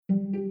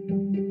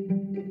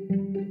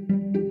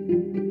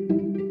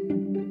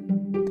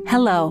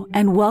Hello,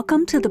 and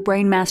welcome to the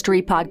Brain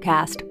Mastery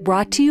Podcast,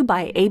 brought to you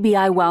by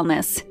ABI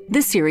Wellness.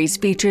 This series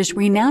features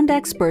renowned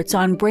experts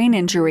on brain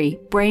injury,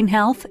 brain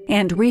health,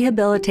 and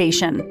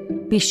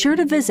rehabilitation. Be sure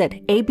to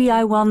visit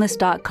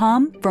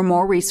abiwellness.com for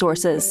more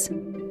resources.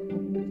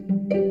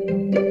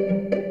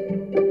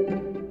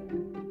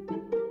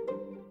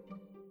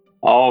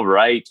 All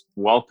right,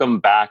 welcome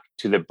back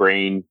to the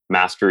Brain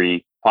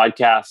Mastery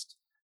Podcast.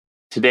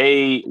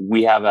 Today,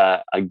 we have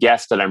a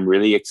guest that I'm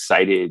really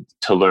excited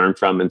to learn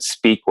from and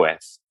speak with.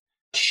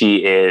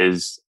 She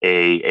is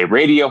a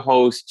radio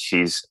host.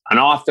 She's an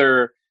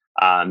author.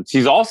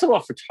 She's also a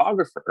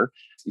photographer.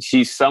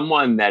 She's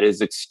someone that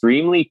is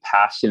extremely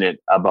passionate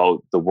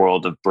about the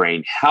world of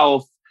brain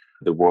health,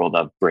 the world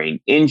of brain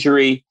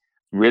injury,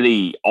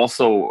 really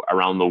also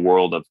around the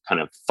world of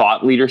kind of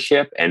thought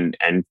leadership and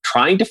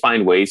trying to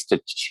find ways to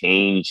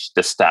change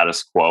the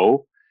status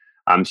quo.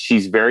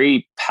 She's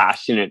very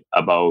passionate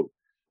about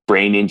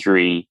brain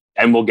injury,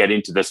 and we'll get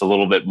into this a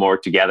little bit more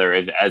together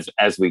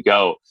as we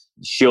go.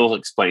 She'll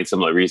explain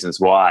some of the reasons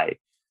why.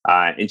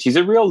 And she's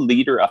a real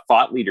leader, a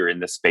thought leader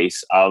in the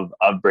space of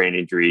brain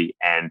injury.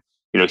 And,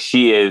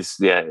 she is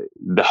the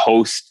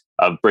host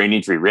of Brain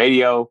Injury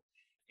Radio.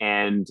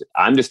 And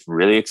I'm just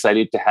really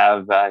excited to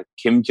have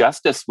Kim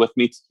Justice with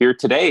me here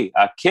today.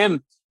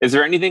 Kim, is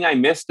there anything I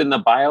missed in the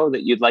bio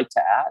that you'd like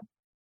to add?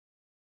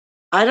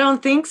 I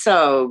don't think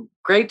so.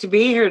 Great to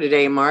be here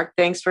today, Mark.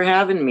 Thanks for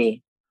having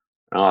me.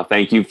 Oh,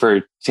 thank you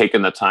for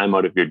taking the time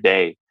out of your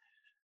day.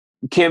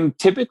 Kim,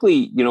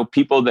 typically,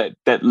 people that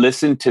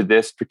listen to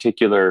this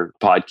particular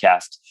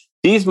podcast,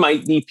 these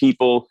might be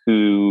people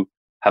who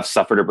have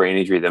suffered a brain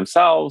injury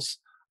themselves,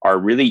 are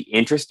really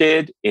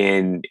interested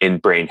in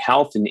brain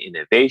health and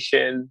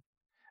innovation.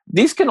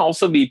 These can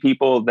also be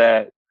people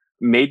that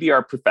maybe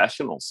are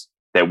professionals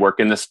that work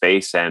in the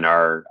space and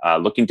are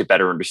looking to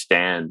better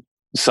understand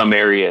some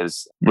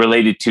areas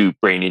related to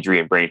brain injury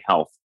and brain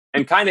health,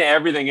 and kind of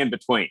everything in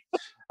between.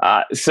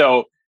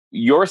 So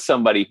you're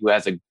somebody who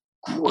has a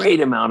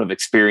great amount of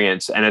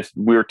experience. And if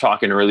we were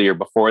talking earlier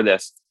before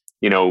this,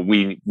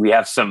 we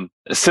have some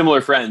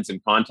similar friends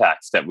and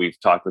contacts that we've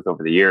talked with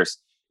over the years.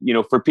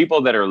 For people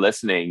that are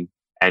listening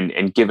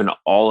and given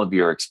all of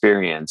your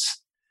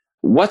experience,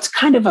 what's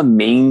kind of a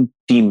main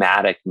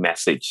thematic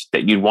message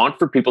that you'd want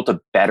for people to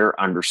better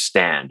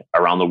understand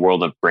around the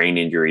world of brain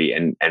injury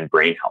and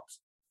brain health?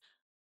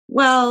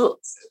 Well,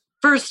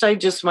 first, I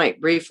just might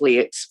briefly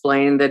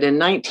explain that in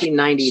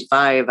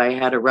 1995, I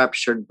had a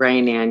ruptured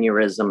brain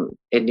aneurysm.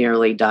 It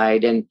nearly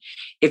died. And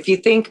if you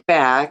think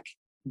back,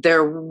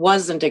 there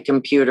wasn't a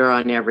computer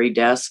on every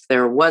desk.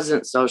 There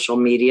wasn't social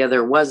media.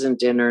 There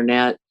wasn't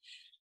internet.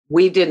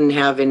 We didn't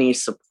have any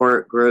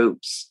support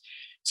groups.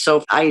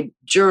 So I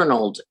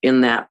journaled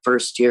in that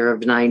first year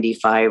of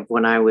 95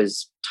 when I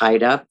was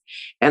tied up.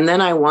 And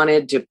then I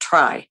wanted to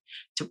try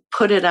to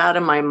put it out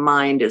of my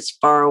mind as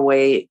far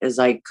away as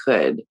I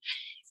could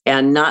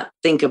and not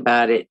think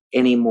about it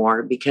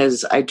anymore,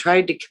 because I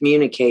tried to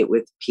communicate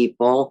with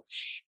people.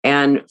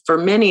 And for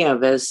many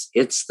of us,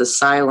 it's the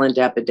silent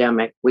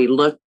epidemic. We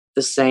look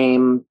the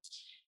same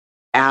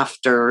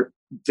after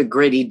the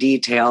gritty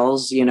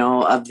details,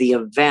 of the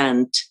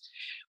event.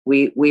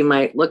 We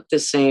might look the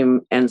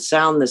same and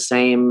sound the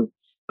same,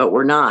 but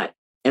we're not.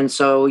 And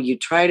so you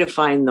try to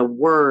find the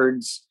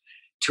words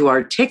to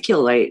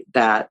articulate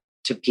that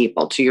to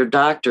people, to your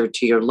doctor,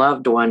 to your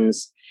loved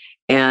ones,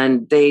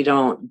 and they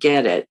don't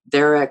get it.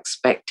 Their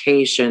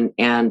expectation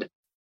and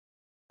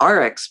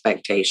our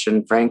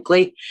expectation,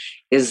 frankly,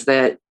 is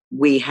that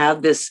we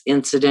have this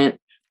incident,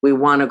 we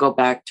want to go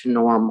back to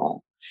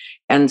normal.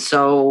 And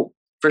so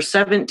for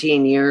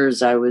 17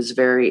 years, I was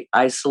very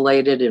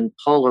isolated and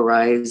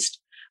polarized.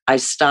 I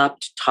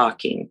stopped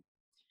talking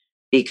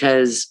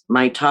because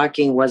my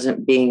talking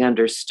wasn't being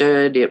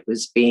understood. It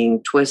was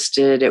being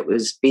twisted. It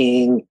was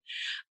being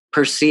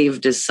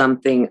perceived as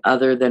something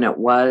other than it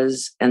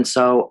was. And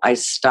so I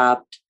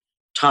stopped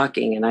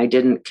talking and I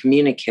didn't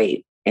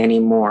communicate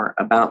anymore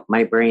about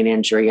my brain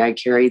injury. I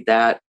carried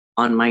that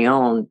on my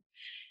own.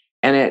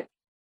 And it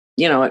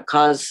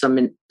caused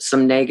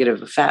some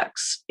negative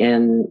effects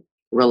in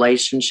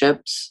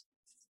relationships,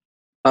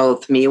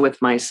 both me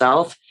with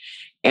myself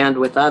and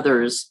with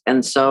others.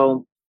 And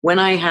so when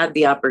I had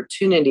the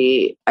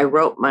opportunity, I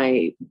wrote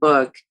my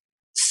book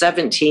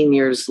 17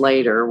 years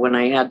later. When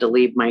I had to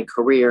leave my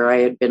career, I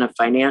had been a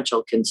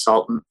financial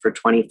consultant for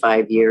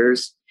 25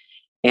 years.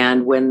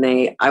 And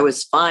I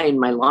was fine,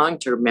 my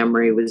long-term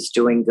memory was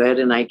doing good.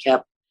 And I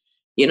kept,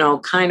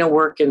 kind of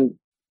working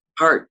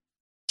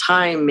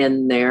part-time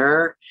in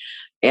there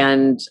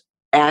and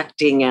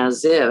acting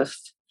as if.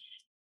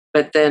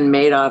 But then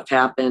Madoff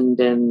happened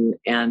and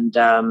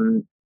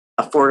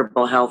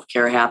affordable health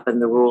care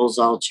happened. The rules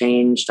all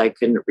changed. I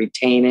couldn't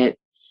retain it.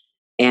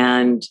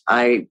 And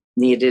I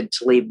needed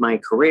to leave my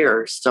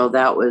career. So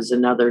that was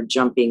another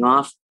jumping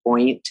off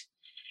point.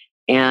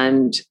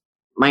 And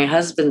my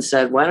husband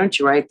said, why don't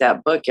you write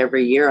that book?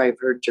 Every year I've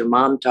heard your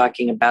mom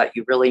talking about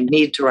you really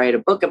need to write a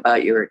book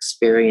about your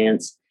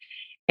experience.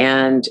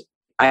 And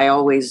I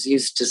always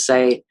used to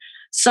say,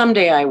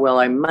 Someday I will.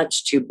 I'm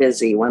much too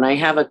busy. When I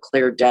have a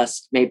clear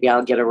desk, maybe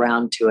I'll get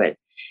around to it.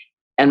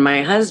 And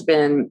my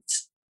husband,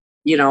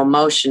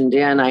 motioned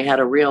in. I had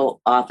a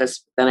real office,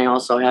 but then I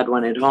also had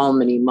one at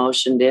home, and he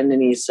motioned in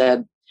and he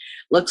said,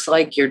 looks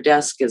like your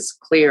desk is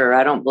clear.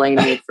 I don't blame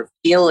you for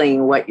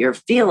feeling what you're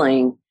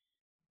feeling,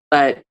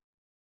 but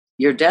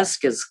your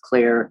desk is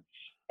clear.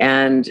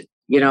 And,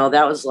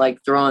 that was like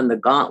throwing the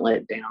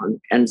gauntlet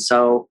down. And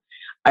so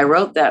I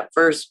wrote that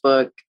first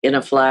book in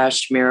a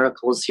flash,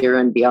 Miracles Here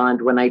and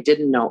Beyond, when I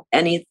didn't know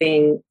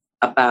anything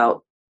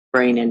about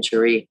brain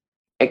injury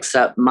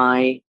except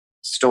my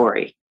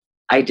story.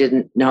 I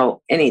didn't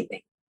know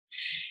anything.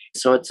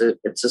 So it's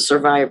a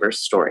survivor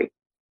story.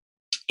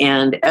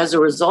 And as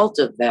a result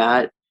of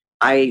that,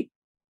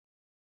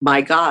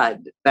 my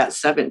God, that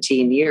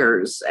 17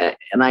 years,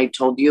 and I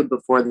told you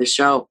before the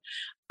show,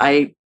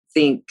 I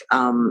think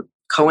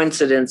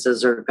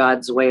coincidences are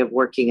God's way of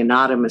working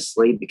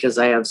anonymously, because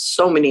I have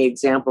so many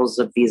examples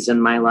of these in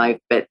my life.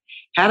 But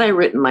had I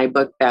written my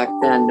book back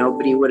then,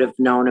 nobody would have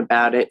known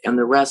about it, and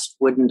the rest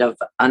wouldn't have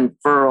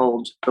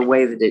unfurled the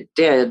way that it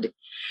did.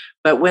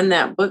 But when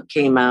that book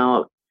came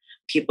out,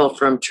 people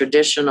from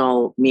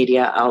traditional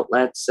media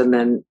outlets and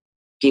then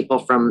people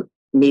from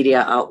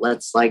media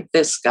outlets like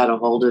this got a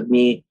hold of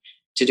me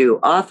to do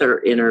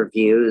author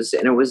interviews.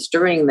 And it was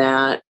during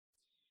that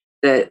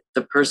the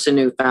person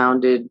who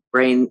founded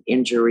Brain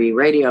Injury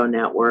Radio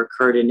Network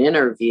heard an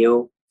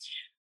interview.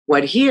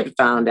 What he had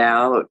found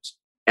out,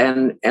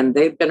 and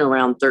they've been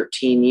around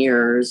 13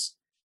 years,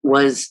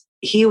 was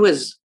he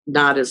was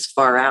not as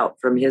far out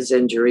from his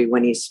injury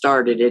when he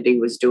started it. He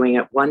was doing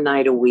it one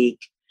night a week.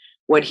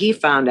 What he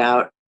found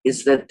out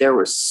is that there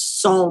were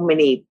so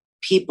many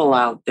people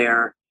out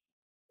there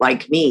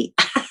like me,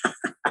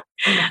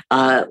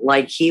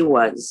 like he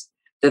was,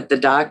 that the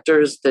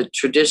doctors, the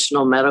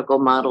traditional medical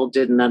model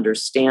didn't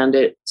understand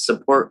it.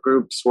 Support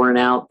groups weren't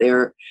out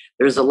there.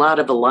 There's a lot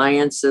of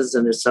alliances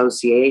and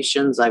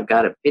associations. I've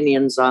got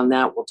opinions on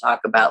that we'll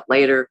talk about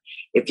later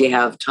if you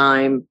have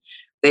time.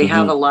 They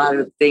have a lot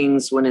of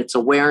things when it's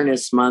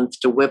Awareness Month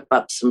to whip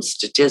up some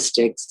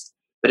statistics.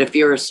 But if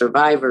you're a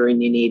survivor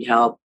and you need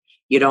help,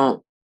 you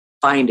don't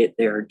find it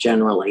there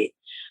generally.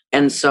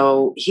 And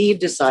so he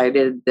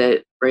decided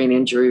that Brain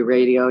Injury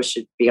Radio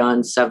should be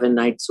on 7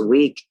 nights a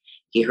week.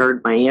 He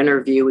heard my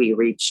interview. He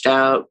reached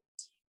out,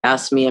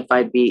 asked me if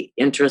I'd be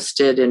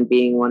interested in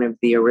being one of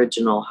the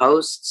original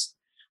hosts.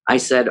 I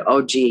said,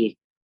 oh, gee,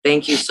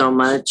 thank you so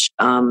much.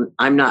 I'm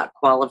not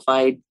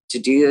qualified to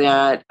do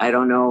that. I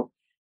don't know.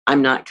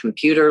 I'm not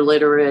computer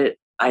literate.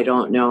 I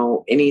don't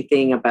know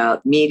anything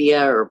about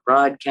media or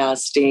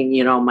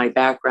broadcasting. My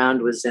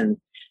background was in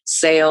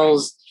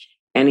sales.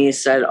 And he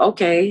said,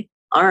 okay,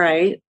 all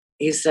right.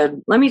 He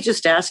said, let me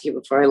just ask you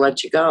before I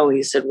let you go.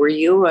 He said, were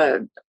you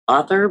an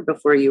author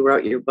before you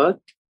wrote your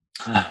book?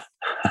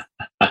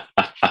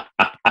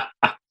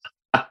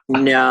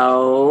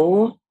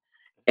 No.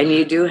 And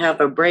you do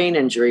have a brain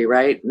injury,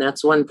 right? And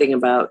that's one thing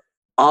about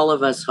all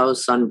of us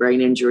hosts on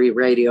Brain Injury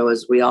Radio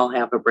is we all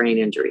have a brain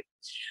injury.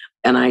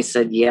 And I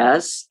said,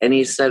 yes. And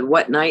he said,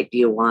 what night do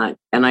you want?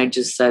 And I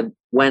just said,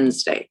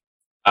 Wednesday.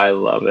 I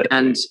love it.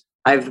 And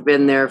I've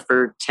been there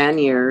for 10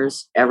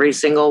 years, every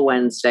single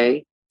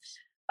Wednesday,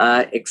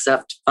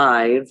 except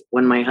 5,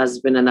 when my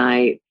husband and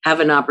I have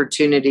an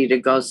opportunity to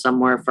go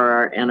somewhere for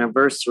our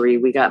anniversary.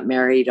 We got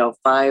married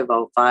 05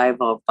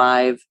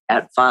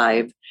 at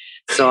 5.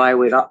 So I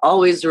would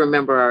always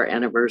remember our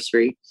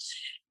anniversary.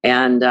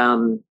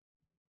 And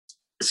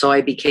so I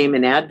became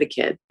an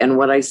advocate. And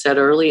what I said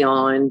early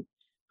on,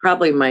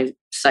 probably my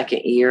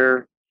second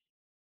year,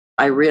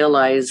 I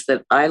realized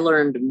that I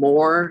learned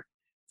more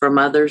from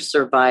other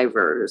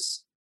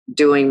survivors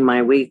doing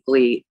my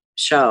weekly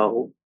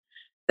show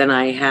than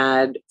I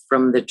had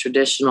from the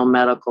traditional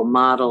medical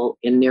model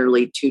in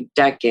nearly 2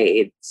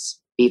 decades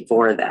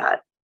before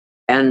that.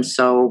 And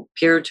so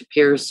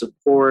peer-to-peer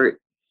support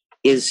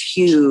is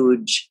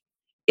huge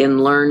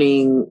in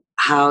learning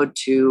how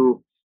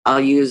to,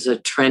 I'll use a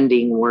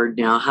trending word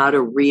now, how to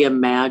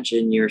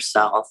reimagine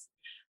yourself,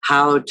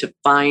 how to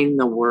find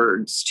the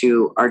words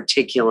to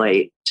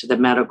articulate to the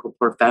medical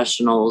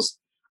professionals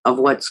of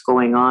what's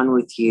going on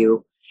with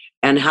you,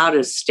 and how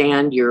to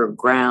stand your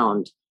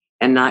ground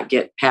and not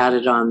get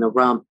patted on the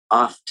rump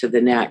off to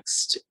the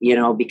next,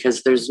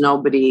 because there's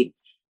nobody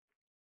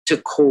to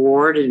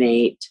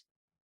coordinate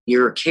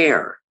your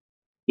care.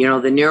 The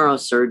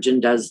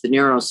neurosurgeon does the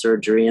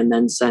neurosurgery and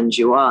then sends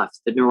you off.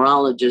 The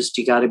neurologist,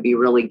 you got to be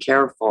really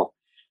careful,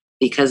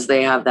 because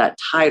they have that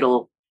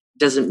title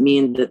doesn't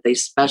mean that they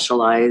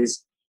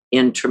specialize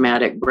in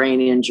traumatic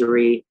brain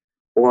injury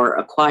or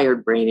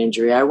acquired brain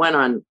injury. I went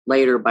on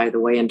later, by the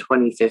way, in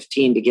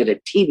 2015 to get a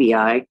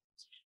TBI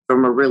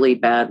from a really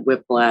bad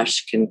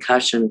whiplash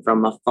concussion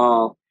from a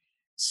fall.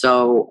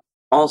 So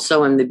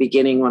also in the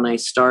beginning when I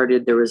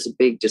started, there was a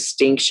big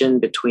distinction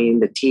between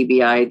the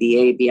TBI,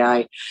 the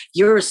ABI.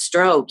 You're a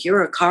stroke,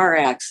 you're a car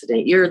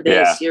accident, you're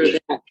this, you're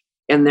that.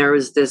 And there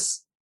was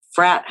this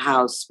frat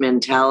house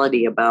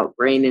mentality about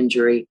brain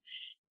injury.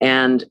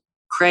 And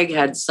Craig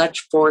had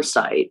such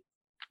foresight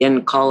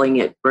in calling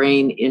it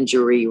brain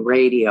injury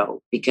radio,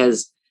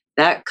 because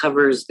that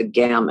covers the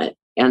gamut.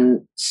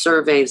 And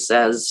survey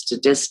says,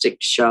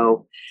 statistics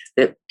show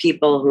that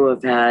people who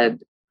have had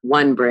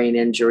one brain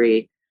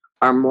injury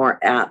are more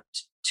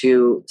apt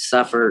to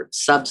suffer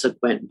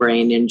subsequent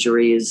brain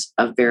injuries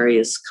of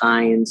various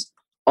kinds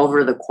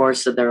over the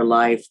course of their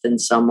life than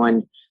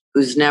someone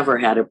who's never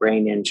had a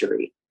brain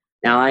injury.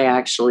 Now, I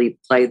actually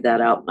played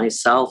that out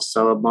myself,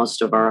 so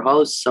most of our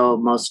hosts, so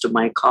most of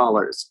my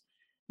callers.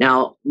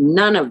 Now,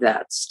 none of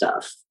that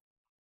stuff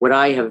would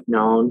I have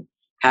known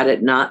had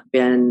it not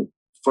been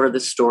for the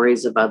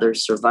stories of other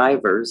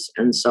survivors.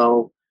 And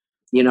so,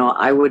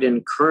 I would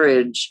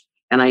encourage,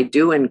 and I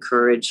do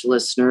encourage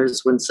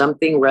listeners, when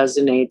something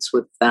resonates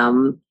with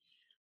them,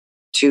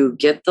 to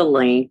get the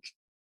link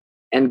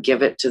and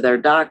give it to their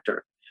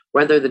doctor.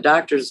 Whether the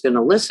doctor is going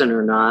to listen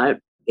or not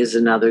is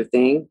another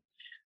thing,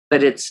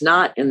 but it's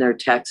not in their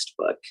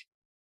textbook.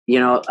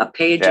 A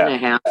page and a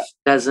half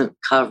doesn't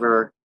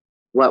cover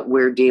what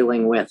we're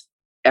dealing with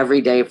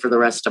every day for the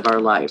rest of our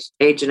life.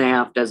 Page and a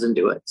half doesn't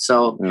do it.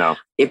 So no.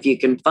 If you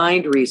can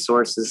find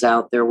resources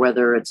out there,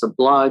 whether it's a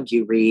blog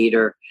you read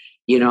or,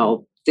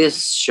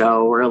 this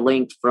show or a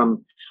link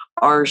from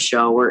our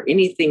show or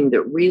anything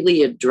that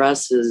really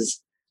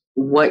addresses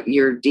what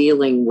you're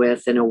dealing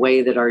with in a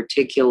way that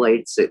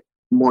articulates it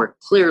more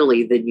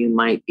clearly than you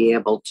might be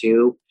able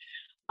to,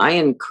 I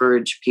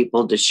encourage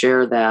people to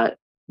share that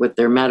with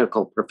their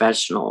medical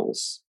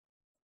professionals.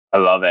 I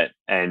love it.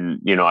 And,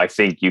 I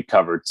think you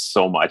covered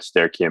so much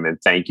there, Kim, and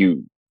thank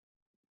you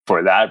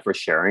for that, for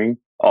sharing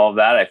all of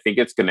that. I think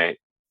it's going to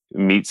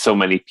meet so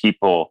many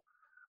people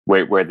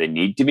where they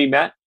need to be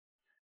met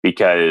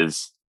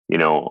because,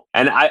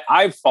 and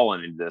I've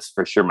fallen into this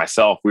for sure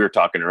myself. We were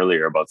talking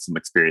earlier about some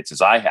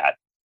experiences I had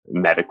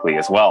medically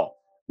as well,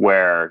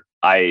 where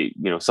I,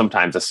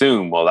 sometimes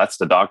assume, well, that's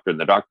the doctor and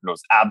the doctor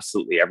knows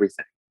absolutely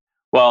everything.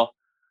 Well,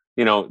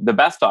 the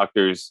best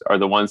doctors are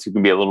the ones who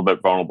can be a little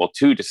bit vulnerable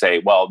too, to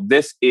say, well,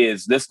 this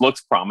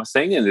looks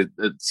promising and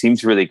it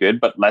seems really good,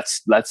 but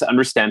let's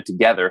understand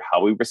together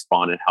how we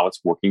respond and how it's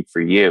working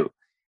for you.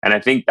 And I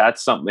think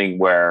that's something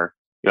where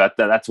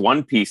that's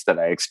one piece that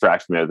I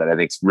extract from it that I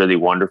think is really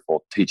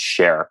wonderful to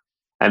share.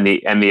 And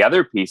the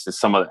other piece is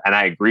and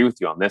I agree with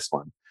you on this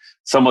one,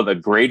 some of the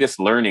greatest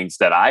learnings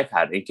that I've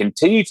had and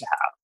continue to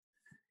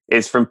have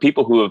is from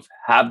people who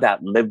have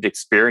that lived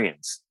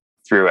experience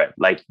through it,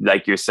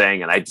 like you're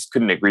saying, and I just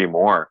couldn't agree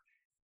more.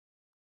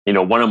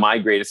 One of my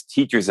greatest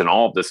teachers in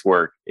all of this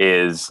work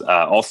is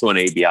also an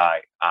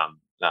ABI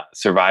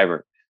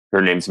survivor.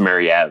 Her name's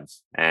Mary Ev,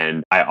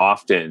 and I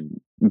often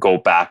go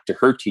back to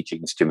her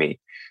teachings to me.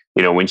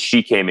 When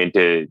she came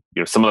into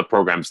some of the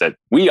programs that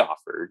we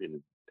offered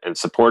and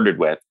supported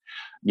with,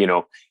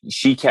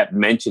 she kept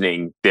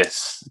mentioning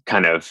this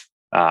kind of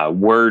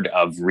word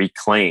of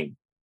reclaim,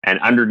 and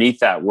underneath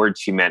that word,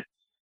 she meant,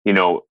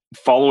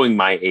 following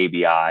my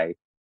ABI,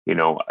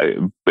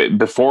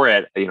 before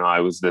it, I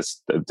was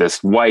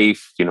this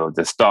wife,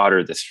 this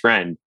daughter, this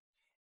friend.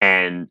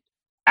 And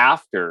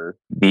after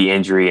the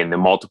injury and the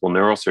multiple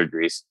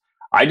neurosurgeries,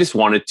 I just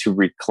wanted to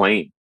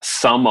reclaim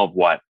some of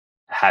what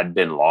had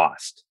been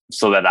lost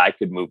so that I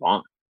could move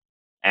on.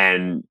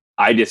 And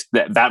I just,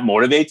 that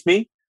motivates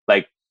me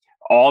like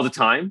all the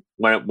time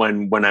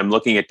when I'm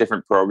looking at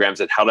different programs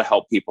and how to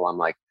help people. I'm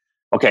like,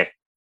 okay,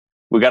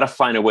 we got to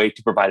find a way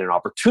to provide an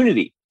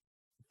opportunity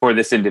for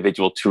this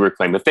individual to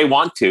reclaim. If they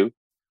want to,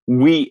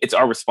 it's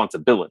our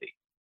responsibility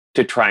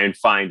to try and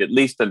find at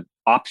least an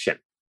option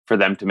for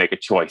them to make a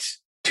choice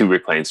to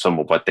reclaim some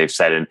of what they've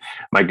said. And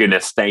my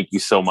goodness, thank you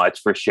so much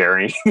for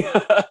sharing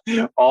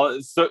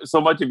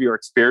so much of your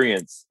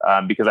experience,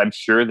 because I'm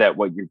sure that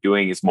what you're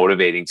doing is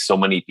motivating so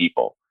many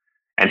people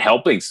and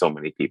helping so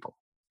many people.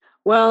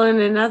 Well, and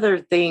another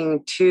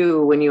thing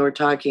too, when you were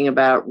talking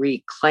about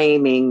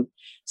reclaiming,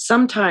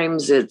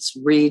 sometimes it's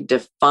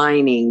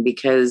redefining,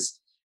 because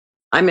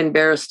I'm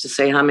embarrassed to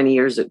say how many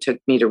years it took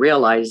me to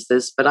realize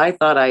this, but I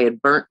thought I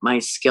had burnt my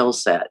skill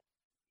set,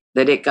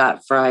 that it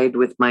got fried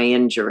with my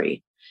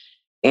injury.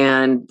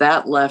 And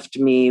that left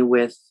me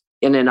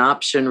in an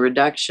option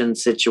reduction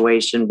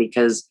situation,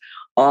 because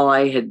all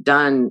I had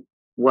done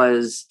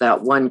was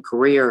that one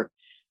career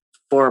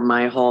for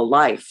my whole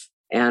life.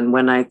 And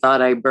when I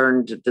thought I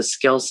burned the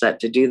skill set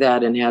to do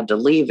that and had to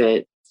leave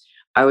it,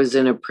 I was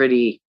in a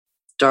pretty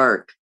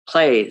dark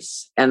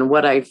place. And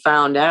what I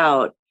found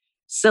out,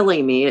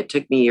 silly me, it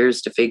took me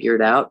years to figure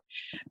it out,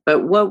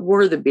 but what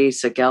were the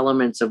basic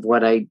elements of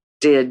what I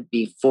did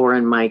before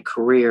in my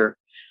career?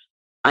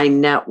 I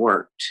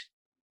networked.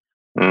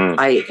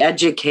 I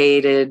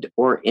educated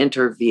or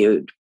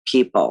interviewed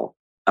people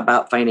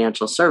about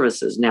financial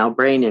services, now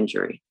brain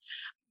injury.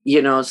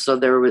 So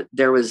there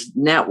was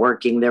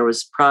networking, there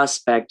was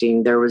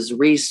prospecting, there was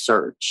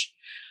research.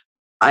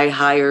 I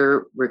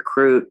hire,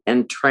 recruit,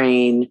 and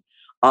train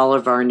all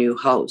of our new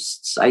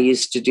hosts. I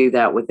used to do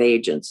that with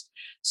agents.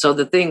 So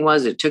the thing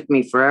was, it took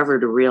me forever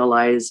to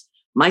realize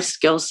my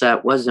skill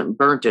set wasn't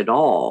burnt at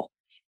all.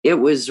 It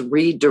was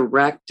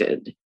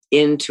redirected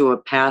into a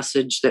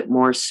passage that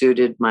more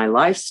suited my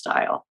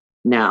lifestyle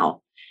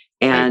now.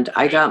 And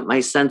I got my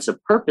sense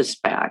of purpose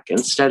back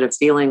instead of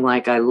feeling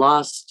like I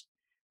lost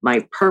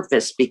my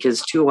purpose,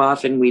 because too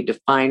often we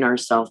define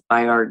ourselves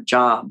by our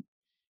job,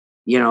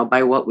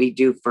 by what we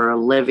do for a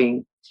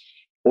living,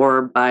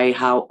 or by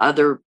how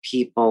other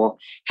people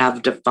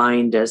have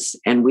defined us.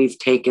 And we've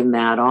taken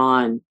that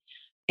on.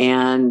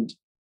 And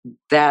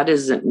that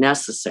isn't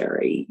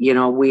necessary.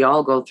 We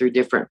all go through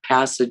different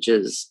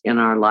passages in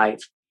our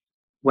life,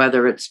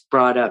 whether it's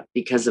brought up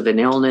because of an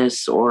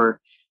illness or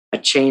a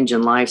change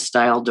in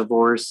lifestyle,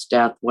 divorce,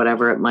 death,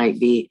 whatever it might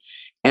be.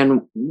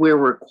 And we're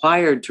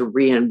required to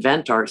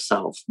reinvent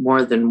ourselves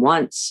more than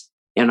once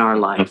in our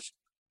life.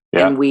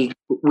 Yeah. And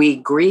we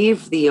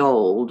grieve the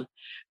old,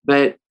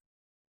 but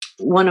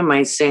one of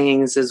my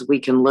sayings is we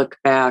can look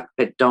back,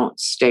 but don't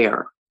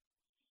stare.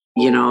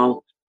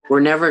 We're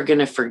never going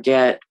to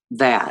forget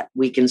that.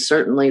 We can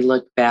certainly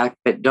look back,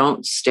 but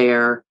don't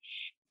stare,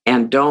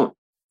 and don't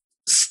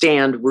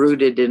stand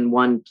rooted in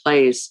one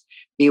place.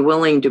 Be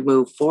willing to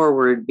move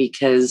forward,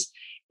 because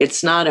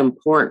it's not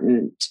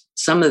important.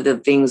 Some of the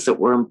things that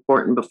were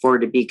important before,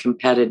 to be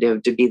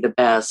competitive, to be the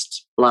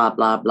best, blah,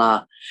 blah,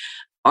 blah,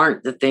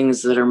 aren't the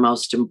things that are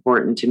most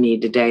important to me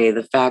today.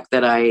 The fact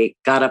that I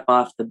got up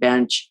off the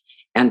bench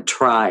and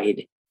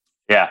tried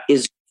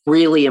is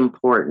really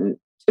important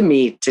to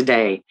me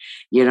today.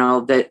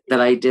 That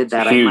I did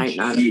that. Huge.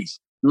 I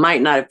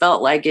might not have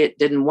felt like it,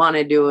 didn't want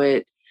to do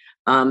it.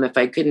 If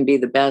I couldn't be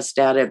the best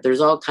at it,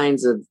 there's all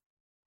kinds of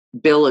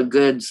bill of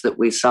goods that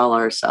we sell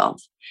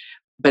ourselves.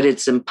 But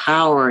it's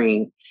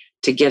empowering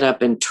to get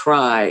up and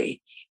try,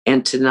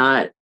 and to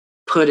not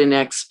put an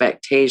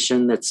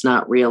expectation that's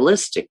not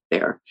realistic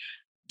there.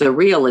 The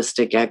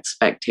realistic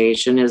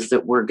expectation is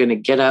that we're going to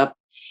get up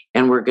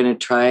and we're going to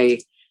try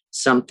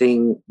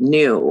something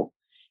new.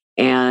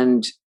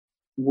 And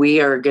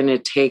we are going to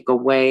take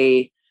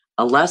away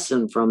a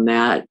lesson from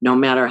that. No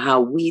matter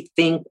how we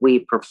think we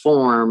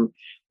perform,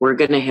 we're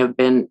going to have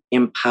been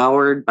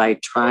empowered by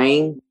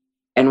trying,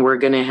 and we're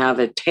going to have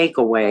a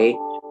takeaway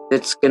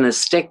that's going to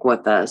stick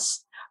with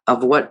us,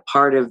 of what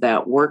part of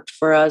that worked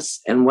for us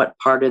and what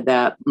part of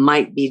that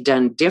might be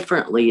done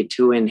differently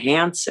to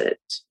enhance it,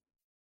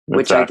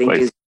 which exactly. I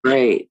think is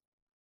great.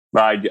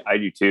 I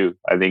do too.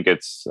 I think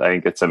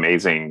it's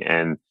amazing.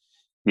 And,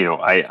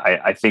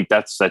 I think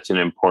that's such an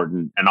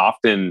important and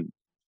often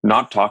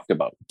not talked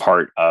about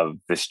part of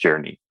this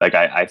journey. Like,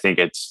 I think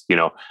it's,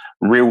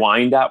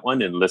 rewind that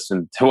one and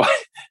listen to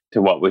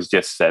what was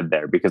just said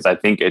there, because I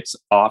think it's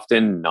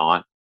often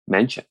not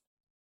mentioned.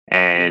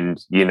 And,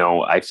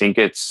 I think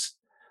it's,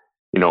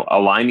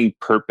 aligning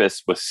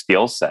purpose with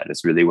skill set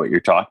is really what you're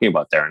talking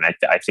about there. And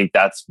I think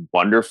that's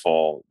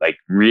wonderful. Like,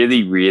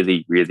 really,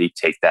 really, really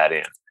take that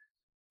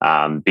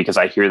in, because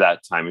I hear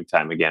that time and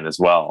time again as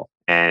well.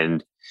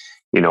 And,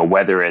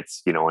 whether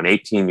it's, an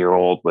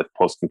 18-year-old with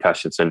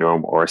post-concussion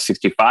syndrome or a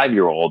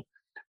 65-year-old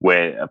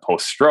with a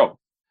post-stroke,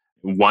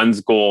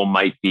 one's goal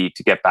might be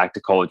to get back to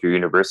college or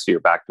university or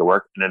back to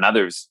work, and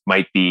another's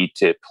might be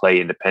to play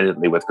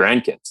independently with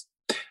grandkids.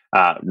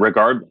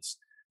 Regardless,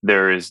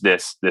 there is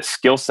this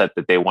skill set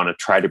that they want to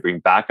try to bring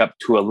back up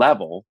to a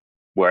level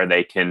where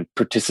they can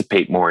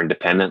participate more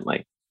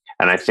independently.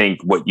 And I think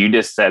what you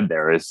just said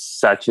there is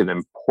such an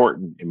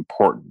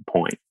important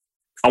point.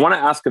 I want to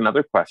ask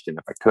another question,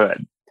 if I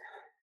could.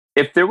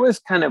 If there was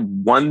kind of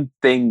one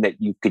thing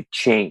that you could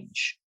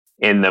change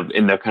in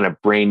the kind of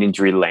brain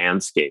injury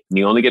landscape, and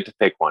you only get to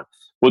pick one.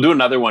 We'll do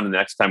another one the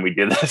next time we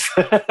do this,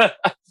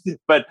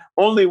 but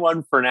only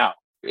one for now.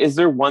 Is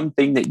there one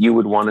thing that you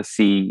would want to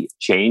see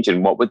change,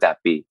 and what would that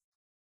be?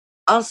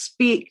 I'll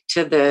speak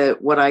to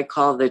what I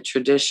call the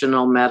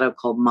traditional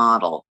medical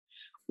model.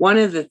 One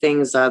of the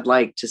things I'd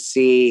like to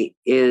see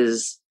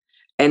is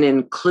an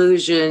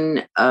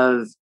inclusion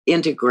of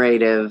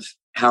integrative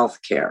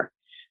healthcare,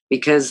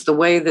 because the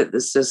way that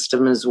the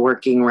system is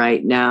working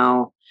right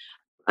now,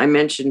 I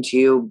mentioned to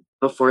you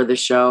before the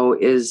show,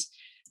 is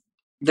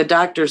the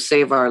doctors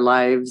save our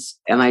lives,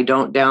 and I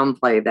don't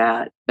downplay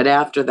that. But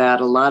after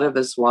that, a lot of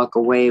us walk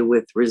away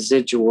with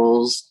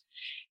residuals,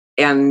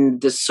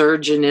 and the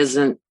surgeon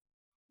isn't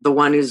the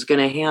one who's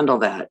going to handle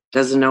that,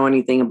 doesn't know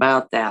anything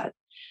about that.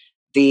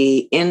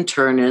 The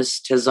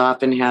internist has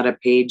often had a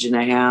page and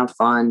a half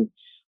on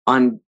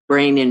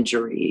brain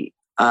injury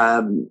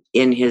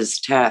in his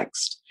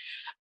text.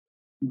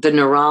 The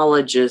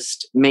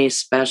neurologist may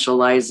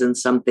specialize in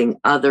something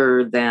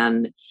other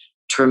than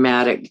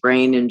traumatic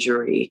brain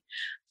injury.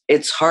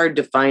 It's hard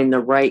to find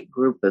the right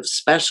group of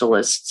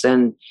specialists.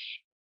 And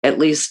at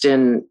least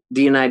in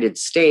the United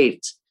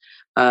States,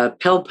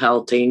 pill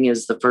pelting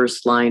is the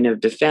first line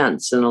of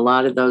defense. And a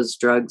lot of those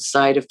drugs'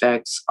 side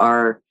effects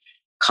are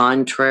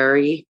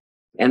contrary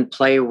and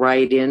play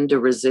right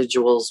into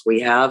residuals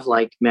we have,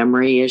 like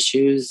memory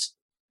issues,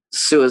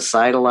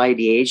 suicidal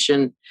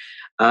ideation,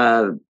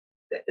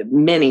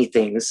 many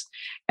things.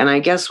 And I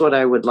guess what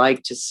I would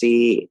like to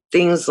see,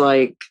 things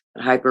like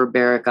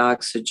hyperbaric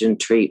oxygen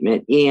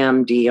treatment,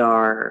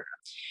 EMDR,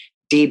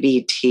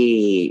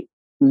 DBT,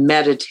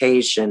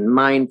 meditation,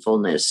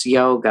 mindfulness,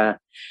 yoga,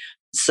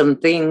 some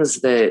things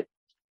that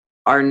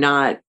are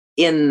not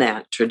in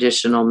that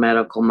traditional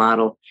medical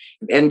model.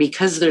 And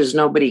because there's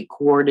nobody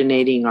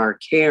coordinating our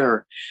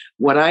care,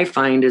 what I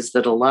find is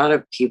that a lot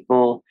of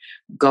people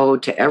go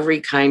to every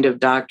kind of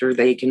doctor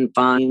they can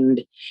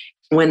find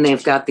when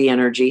they've got the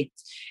energy,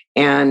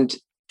 and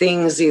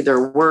things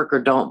either work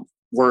or don't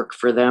work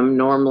for them.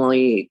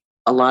 Normally,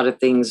 a lot of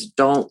things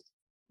don't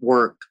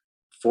work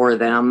for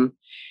them.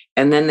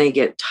 And then they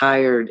get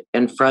tired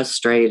and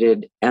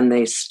frustrated and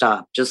they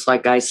stop. Just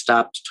like I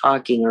stopped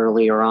talking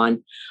earlier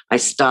on, I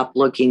stopped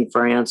looking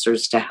for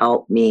answers to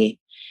help me.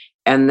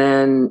 And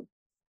then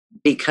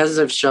because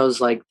of shows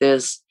like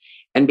this,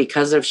 and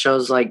because of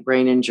shows like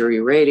Brain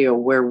Injury Radio,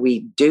 where we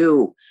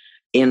do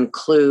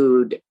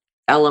include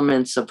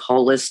elements of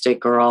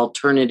holistic or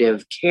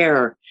alternative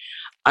care,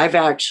 I've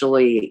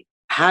actually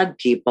had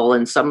people,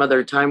 and some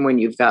other time when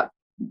you've got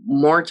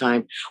more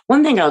time.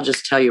 One thing I'll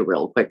just tell you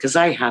real quick, because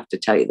I have to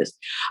tell you this.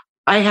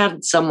 I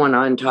had someone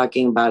on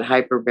talking about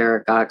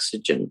hyperbaric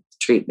oxygen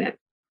treatment.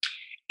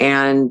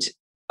 And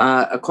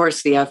of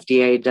course, the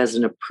FDA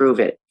doesn't approve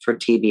it for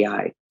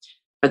TBI,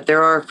 but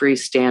there are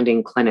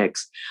freestanding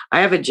clinics.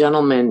 I have a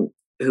gentleman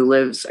who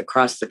lives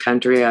across the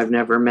country I've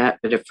never met,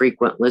 but a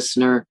frequent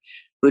listener,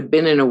 who'd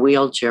been in a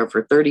wheelchair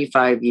for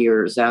 35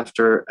 years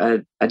after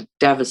a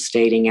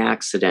devastating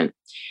accident,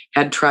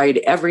 had tried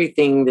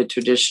everything the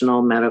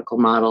traditional medical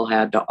model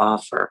had to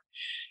offer.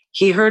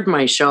 He heard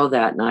my show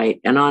that night,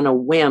 and on a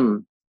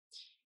whim,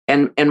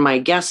 and my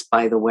guest,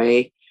 by the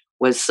way,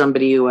 was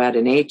somebody who had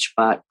an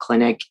HBOT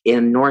clinic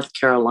in North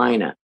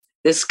Carolina.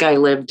 This guy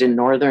lived in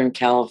Northern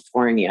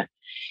California.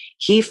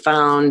 He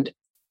found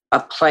a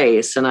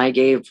place, and I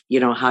gave,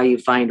 how you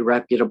find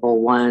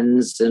reputable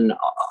ones and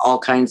all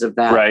kinds of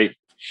that. Right.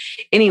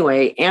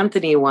 Anyway,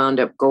 Anthony wound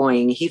up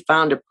going. He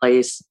found a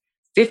place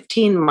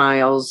 15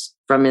 miles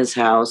from his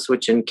house,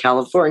 which in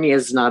California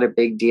is not a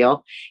big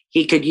deal.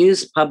 He could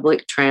use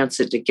public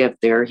transit to get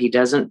there. He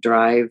doesn't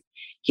drive.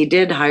 He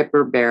did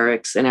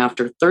hyperbarics, and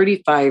after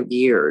 35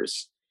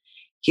 years,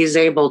 he's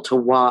able to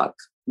walk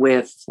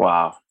with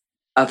a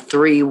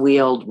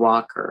 3-wheeled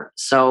walker.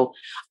 So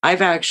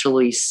I've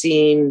actually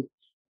seen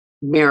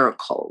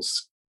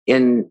miracles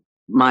in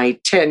my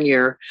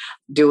tenure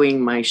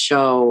doing my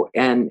show.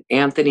 And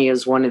Anthony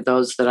is one of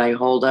those that I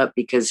hold up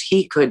because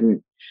he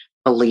couldn't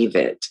believe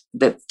it.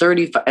 That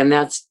 35, and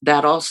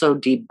that also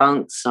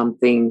debunks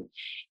something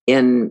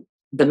in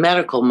the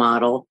medical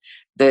model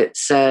that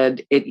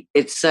said,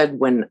 it said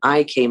when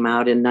I came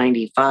out in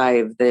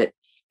 95 that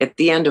at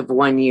the end of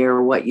 1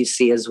 year, what you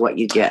see is what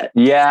you get.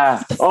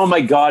 Yeah. Oh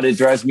my God, it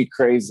drives me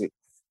crazy.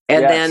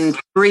 And then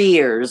 3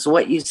 years,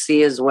 what you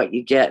see is what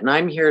you get. And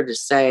I'm here to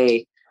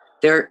say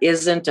there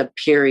isn't a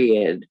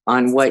period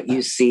on what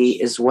you see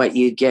is what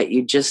you get.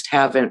 You just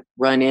haven't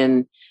run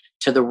into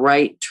the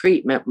right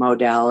treatment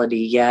modality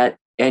yet.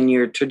 And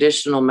your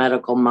traditional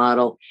medical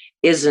model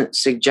isn't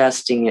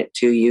suggesting it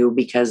to you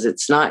because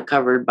it's not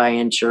covered by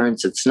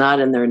insurance. It's not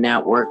in their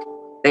network.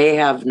 They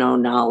have no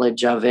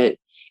knowledge of it.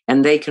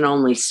 And they can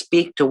only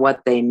speak to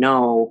what they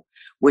know,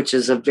 which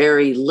is a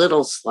very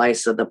little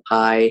slice of the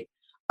pie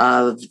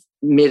of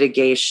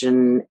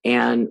mitigation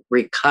and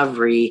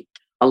recovery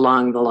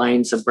along the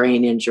lines of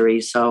brain injury.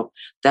 So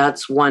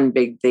that's one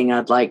big thing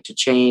I'd like to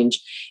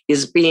change,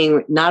 is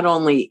being not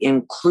only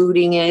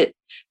including it,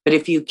 but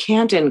if you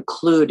can't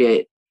include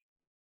it,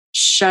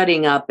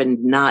 shutting up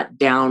and not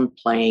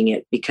downplaying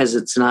it because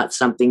it's not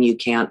something you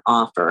can't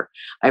offer.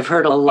 I've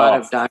heard a lot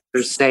of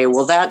doctors say,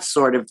 well, that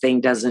sort of thing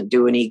doesn't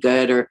do any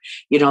good, or,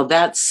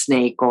 that's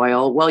snake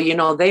oil. Well,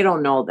 they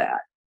don't know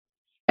that.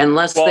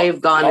 Unless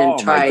they've gone and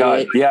tried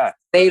it,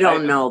 they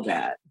don't know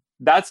that.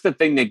 That's the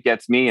thing that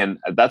gets me. And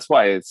that's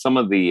why some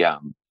of the,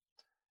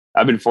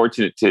 I've been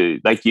fortunate to,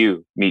 like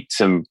you, meet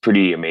some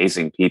pretty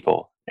amazing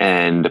people,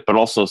 but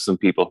also some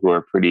people who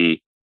are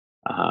pretty,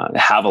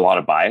 have a lot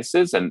of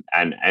biases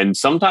and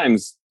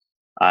sometimes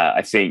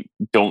I think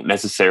don't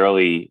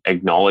necessarily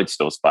acknowledge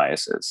those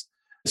biases.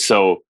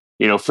 So,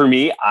 for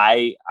me,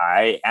 I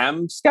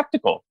am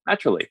skeptical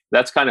naturally.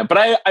 That's kind of, but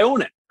I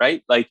own it,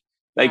 right? Like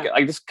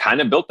I just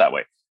kind of built that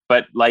way.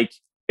 But like,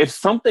 if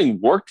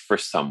something worked for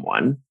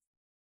someone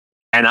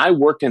and I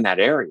work in that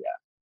area,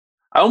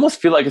 I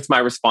almost feel like it's my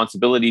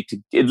responsibility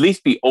to at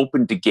least be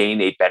open to gain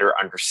a better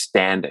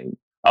understanding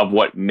of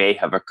what may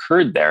have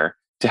occurred there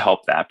to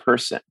help that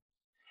person.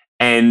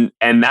 And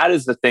that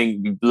is the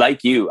thing,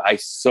 like you, I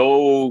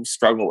so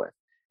struggle with,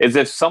 is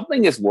if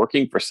something is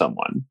working for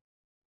someone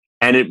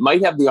and it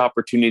might have the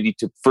opportunity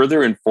to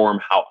further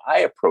inform how I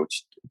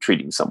approach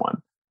treating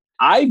someone,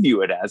 I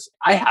view it as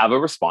I have a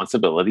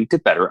responsibility to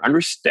better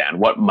understand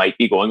what might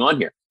be going on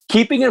here.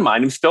 Keeping in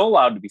mind, I'm still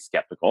allowed to be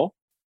skeptical.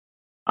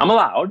 I'm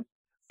allowed,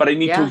 but I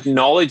need to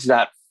acknowledge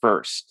that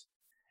first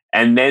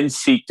and then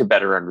seek to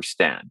better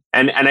understand.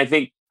 And I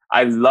think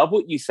I love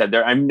what you said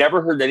there. I've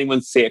never heard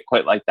anyone say it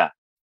quite like that.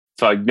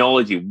 So I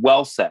acknowledge you.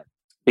 Well said.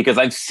 Because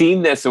I've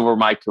seen this over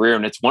my career.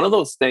 And it's one of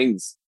those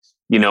things,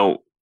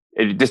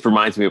 it just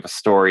reminds me of a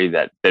story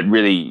that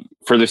really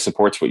further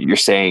supports what you're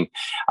saying.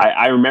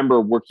 I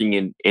remember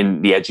working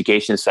in the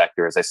education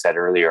sector. As I said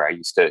earlier, I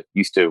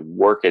used to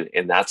work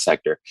in that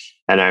sector.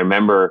 And I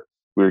remember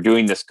we were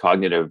doing this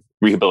cognitive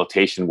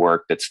rehabilitation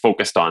work that's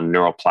focused on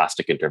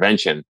neuroplastic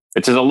intervention,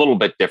 which is a little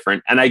bit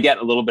different. And I get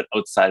a little bit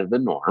outside of the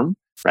norm,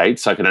 right?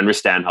 So I can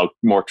understand how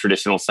more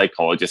traditional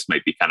psychologists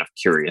might be kind of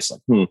curious,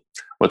 like,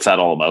 what's that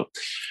all about?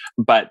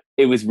 But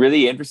it was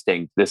really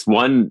interesting. This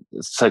one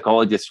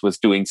psychologist was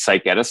doing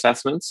psych ed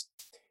assessments.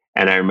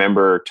 And I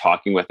remember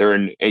talking with her,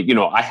 and,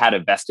 I had a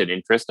vested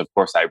interest. Of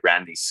course, I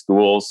ran these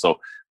schools, so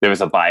there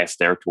was a bias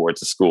there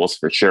towards the schools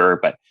for sure.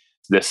 But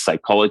this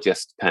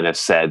psychologist kind of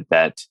said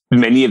that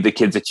many of the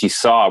kids that she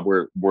saw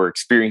were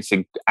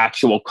experiencing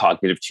actual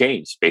cognitive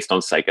change based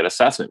on psych ed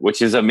assessment,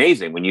 which is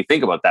amazing. When you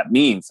think about that,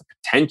 means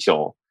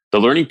the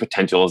learning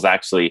potential is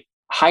actually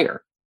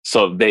higher.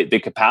 So the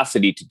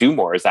capacity to do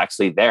more is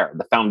actually there.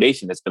 The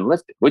foundation has been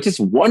lifted, which is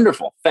a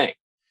wonderful thing.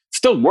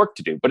 Still work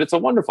to do, but it's a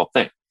wonderful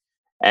thing.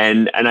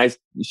 And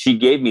she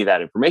gave me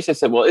that information. I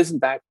said, well,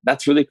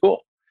 that's really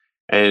cool.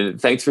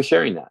 And thanks for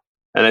sharing that.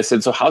 And I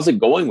said, so how's it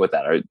going with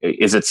that? Or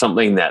is it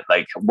something that,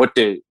 like, what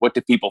do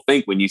people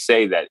think when you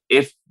say that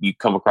if you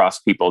come across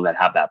people that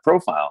have that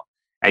profile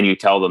and you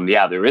tell them,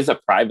 yeah, there is a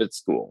private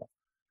school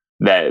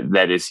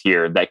that is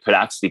here that could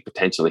actually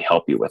potentially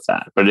help you with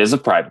that. But it is a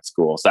private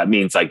school. So that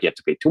means I get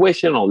to pay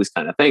tuition, all these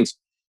kind of things.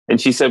 And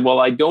she said, well,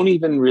 I don't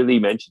even really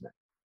mention it.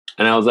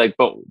 And I was like,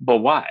 but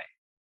why?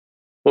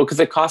 Well, because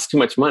it costs too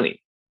much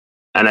money.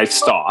 And I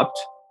stopped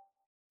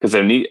because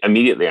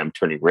immediately I'm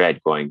turning red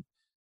going,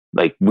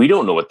 like, we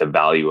don't know what the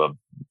value of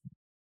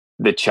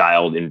the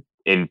child in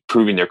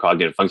improving their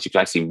cognitive function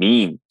could actually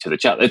mean to the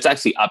child. It's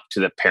actually up to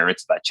the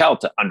parents of that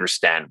child to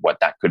understand what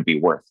that could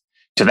be worth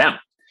to them.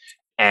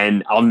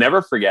 And I'll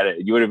never forget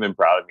it. You would have been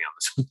proud of me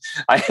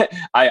on this.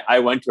 I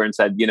went to her and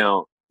said,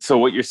 so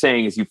what you're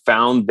saying is you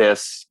found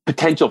this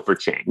potential for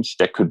change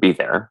that could be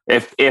there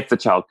if the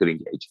child could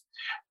engage.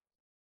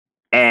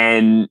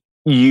 And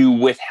you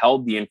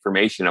withheld the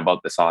information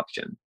about this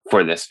option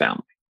for this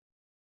family.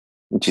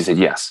 And she said,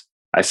 yes.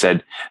 I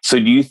said, so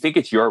do you think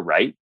it's your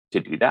right to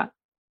do that?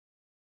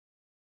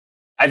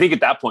 I think at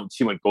that point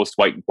she went ghost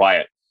white and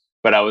quiet.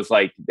 But I was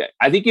like,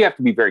 I think you have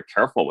to be very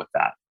careful with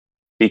that.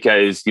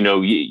 Because,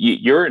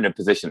 you're in a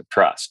position of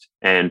trust.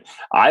 And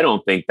I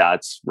don't think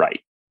that's right.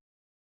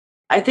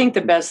 I think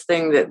the best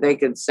thing that they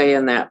could say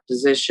in that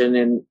position,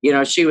 and,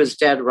 she was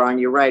dead wrong.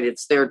 You're right.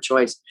 It's their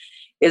choice.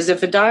 Is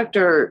if a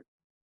doctor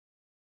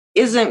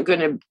isn't going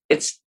to,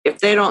 if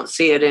they don't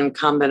see it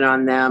incumbent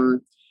on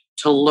them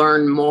to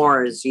learn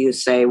more, as you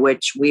say,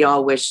 which we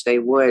all wish they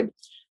would,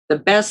 the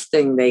best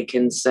thing they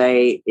can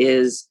say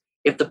is,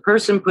 if the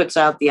person puts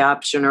out the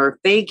option, or if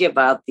they give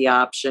out the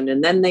option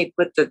and then they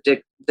put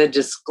the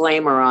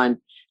disclaimer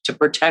on to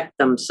protect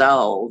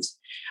themselves,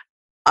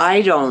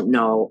 I don't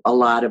know a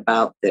lot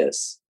about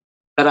this,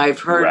 but I've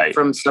heard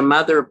from some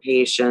other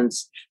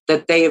patients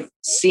that they've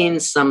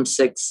seen some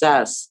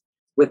success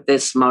with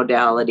this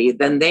modality.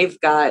 Then they've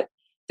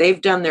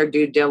done their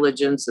due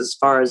diligence, as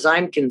far as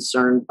I'm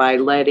concerned, by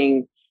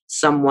letting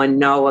someone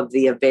know of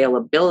the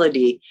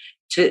availability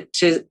to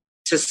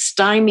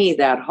stymie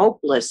that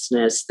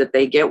hopelessness that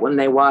they get when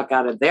they walk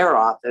out of their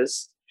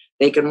office.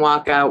 They can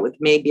walk out with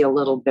maybe a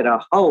little bit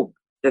of hope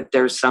that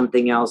there's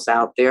something else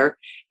out there,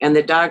 and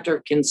the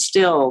doctor can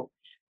still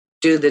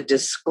do the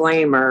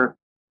disclaimer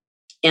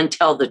and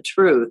tell the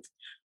truth.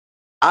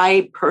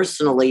 I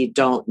personally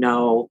don't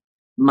know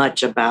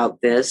much about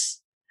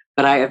this,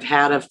 but I have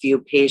had a few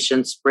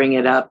patients bring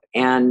it up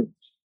and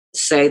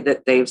say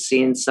that they've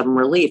seen some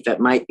relief.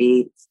 It might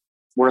be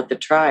worth a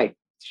try.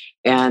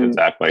 And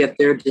get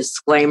their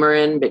disclaimer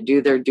in, but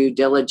do their due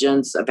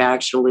diligence of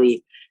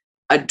actually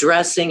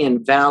addressing and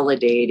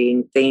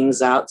validating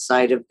things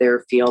outside of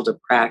their field of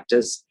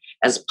practice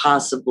as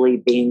possibly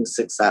being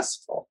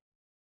successful.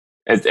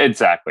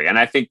 Exactly. And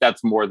I think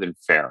that's more than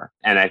fair.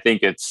 And I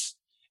think it's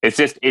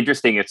just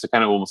interesting. It's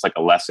kind of almost like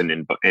a lesson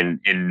in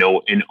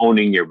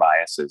owning your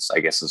biases,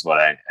 I guess, is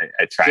what I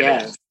try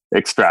to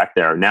extract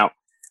there. Now,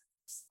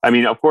 I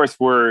mean, of course,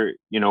 we're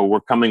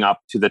coming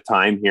up to the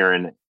time here,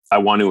 and I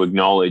want to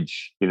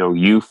acknowledge,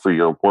 you for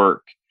your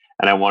work,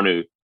 and I want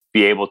to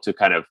be able to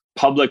kind of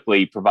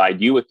publicly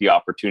provide you with the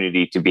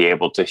opportunity to be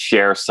able to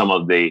share some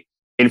of the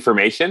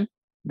information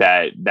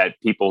that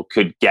people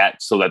could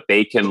get so that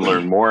they can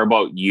learn more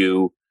about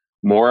you,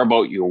 more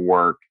about your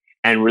work,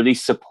 and really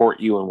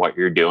support you in what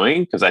you're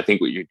doing. Because I think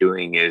what you're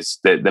doing is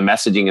the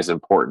messaging is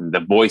important.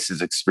 The voice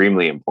is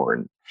extremely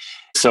important.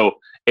 So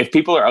if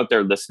people are out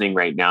there listening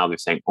right now, they're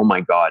saying, oh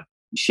my God,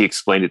 she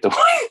explained it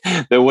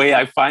the way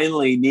I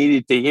finally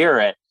needed to hear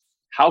it.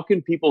 How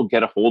can people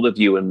get a hold of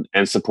you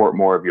and support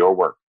more of your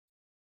work?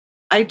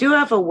 I do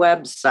have a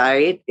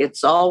website.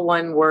 It's all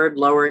one word,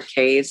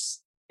 lowercase,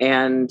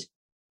 and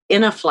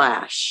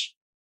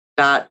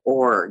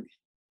inaflash.org.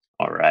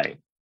 All right.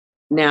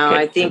 Now,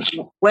 I think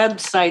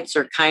websites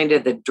are kind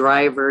of the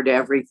driver to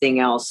everything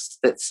else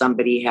that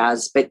somebody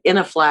has, but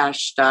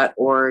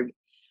inaflash.org,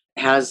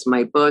 has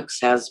my books,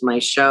 has my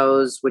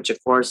shows, which of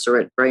course are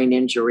at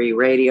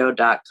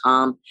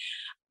braininjuryradio.com.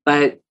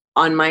 But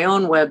on my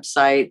own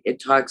website,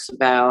 it talks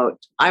about,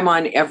 I'm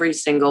on every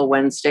single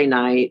Wednesday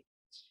night,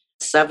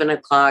 7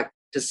 o'clock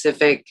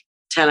Pacific,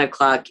 10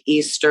 o'clock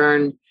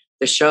Eastern.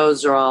 The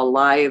shows are all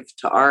live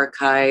to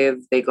archive.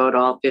 They go to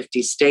all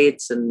 50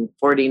 states and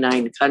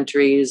 49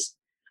 countries.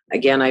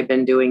 Again, I've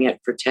been doing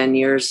it for 10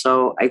 years.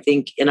 So I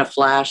think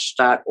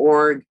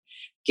inaflash.org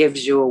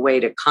gives you a way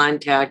to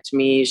contact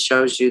me,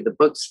 shows you the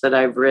books that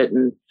I've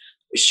written,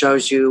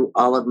 shows you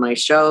all of my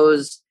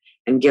shows,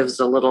 and gives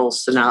a little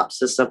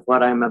synopsis of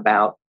what I'm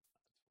about.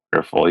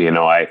 Wonderful.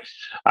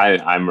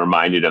 I'm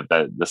reminded of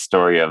the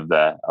story of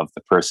the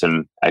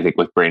person, I think,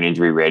 with Brain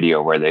Injury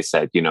Radio, where they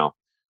said,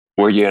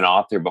 were you an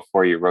author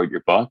before you wrote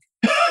your book?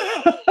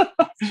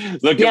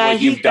 Look at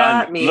what you've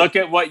done. Look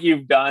at what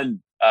you've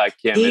done,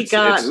 Kim.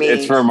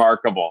 It's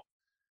remarkable.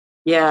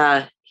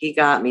 Yeah, he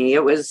got me.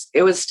 It was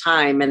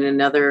time, and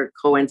another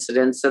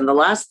coincidence. And the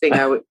last thing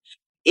I would,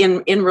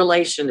 in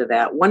relation to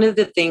that, one of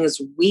the things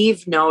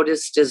we've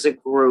noticed as a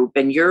group,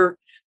 and your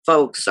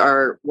folks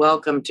are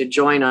welcome to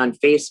join on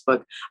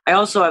Facebook. I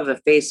also have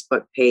a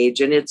Facebook page,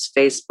 and it's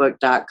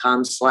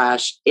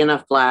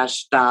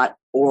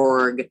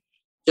facebook.com/inaflash.org,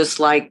 just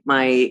like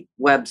my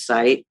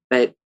website,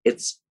 but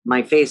it's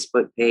my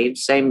Facebook page,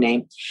 same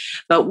name.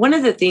 But one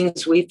of the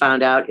things we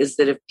found out is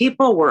that if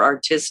people were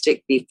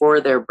artistic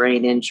before their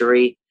brain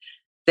injury,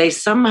 they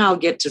somehow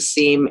get to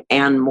seem,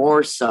 and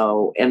more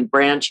so, and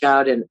branch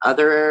out in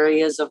other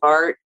areas of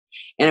art.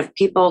 And if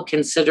people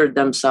considered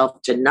themselves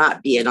to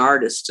not be an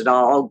artist at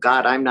all, oh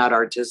God, I'm not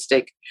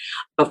artistic,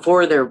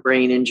 before their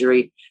brain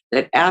injury,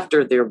 that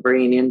after their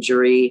brain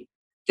injury,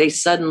 they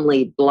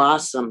suddenly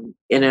blossom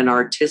in an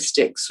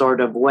artistic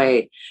sort of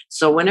way.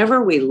 So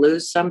whenever we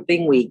lose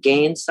something, we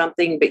gain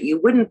something. But you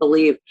wouldn't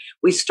believe,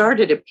 we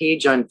started a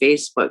page on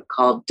Facebook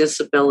called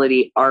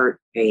Disability Art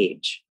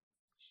Page.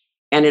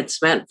 And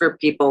it's meant for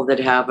people that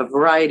have a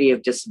variety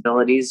of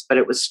disabilities, but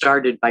it was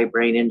started by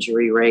Brain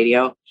Injury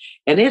Radio.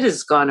 And it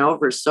has gone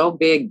over so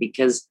big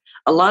because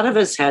a lot of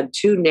us had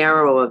too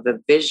narrow of a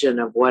vision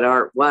of what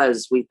art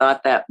was. We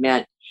thought that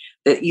meant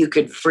that you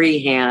could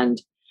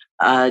freehand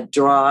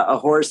draw a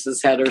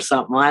horse's head or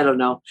something. I don't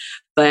know.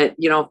 But,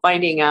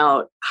 finding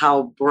out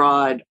how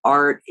broad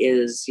art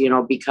is,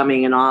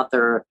 becoming an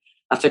author,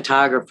 a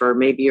photographer,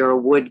 maybe you're a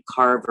wood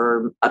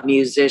carver, a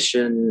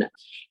musician.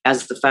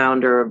 As the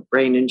founder of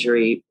Brain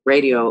Injury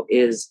Radio,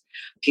 is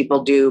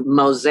people do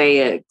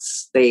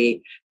mosaics,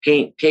 they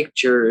paint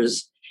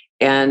pictures,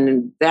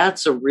 and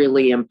that's a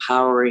really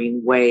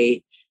empowering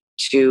way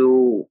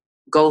to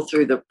go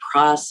through the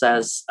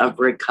process of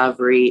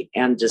recovery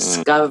and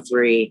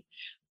discovery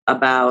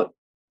about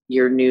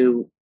your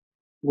new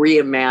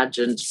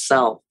reimagined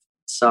self.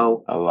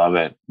 So I love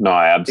it. No,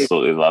 I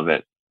absolutely love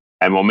it.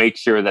 And we'll make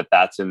sure that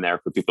that's in there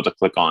for people to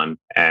click on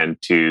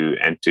and to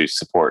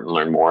support and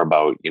learn more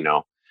about,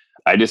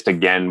 I just,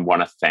 again,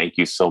 want to thank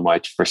you so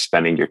much for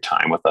spending your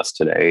time with us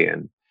today.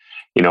 And,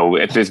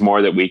 if there's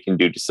more that we can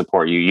do to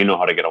support you, you know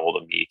how to get a hold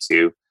of me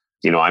too.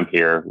 I'm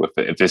here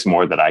if there's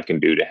more that I can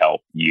do to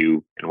help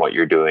you and what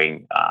you're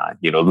doing,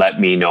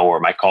 let me know, or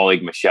my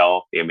colleague,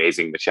 Michelle, the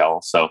amazing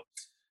Michelle. So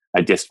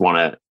I just want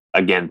to,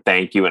 again,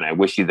 thank you. And I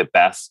wish you the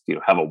best.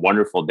 Have a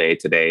wonderful day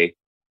today.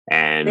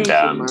 And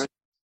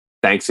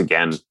thanks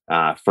again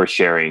for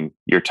sharing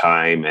your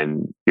time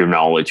and your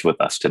knowledge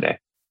with us today.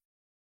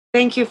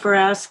 Thank you for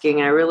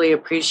asking. I really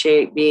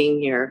appreciate being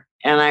here.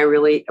 And I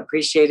really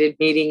appreciated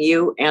meeting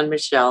you and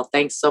Michelle.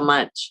 Thanks so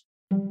much.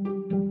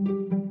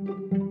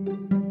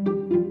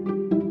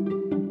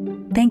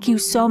 Thank you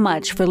so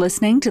much for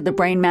listening to the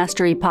Brain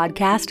Mastery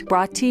Podcast,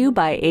 brought to you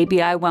by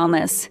ABI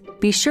Wellness.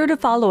 Be sure to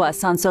follow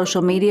us on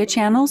social media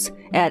channels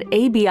at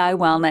ABI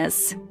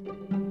Wellness.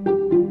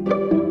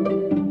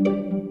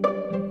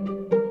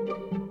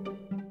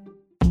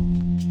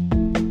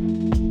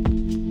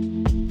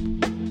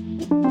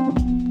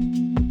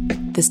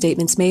 The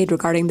statements made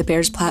regarding the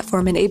Bears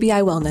platform and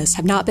ABI Wellness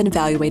have not been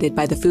evaluated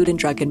by the Food and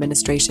Drug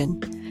Administration.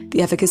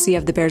 The efficacy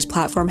of the Bears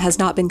platform has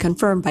not been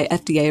confirmed by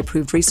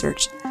FDA-approved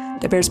research.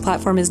 The Bears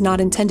platform is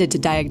not intended to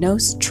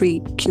diagnose,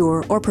 treat,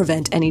 cure, or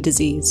prevent any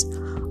disease.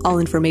 All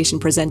information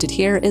presented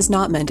here is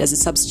not meant as a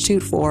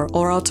substitute for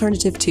or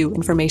alternative to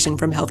information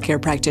from healthcare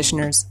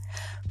practitioners.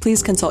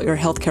 Please consult your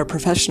healthcare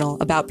professional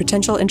about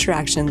potential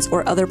interactions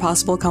or other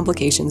possible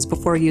complications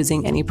before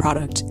using any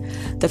product.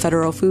 The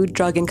Federal Food,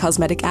 Drug, and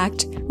Cosmetic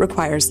Act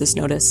requires this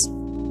notice.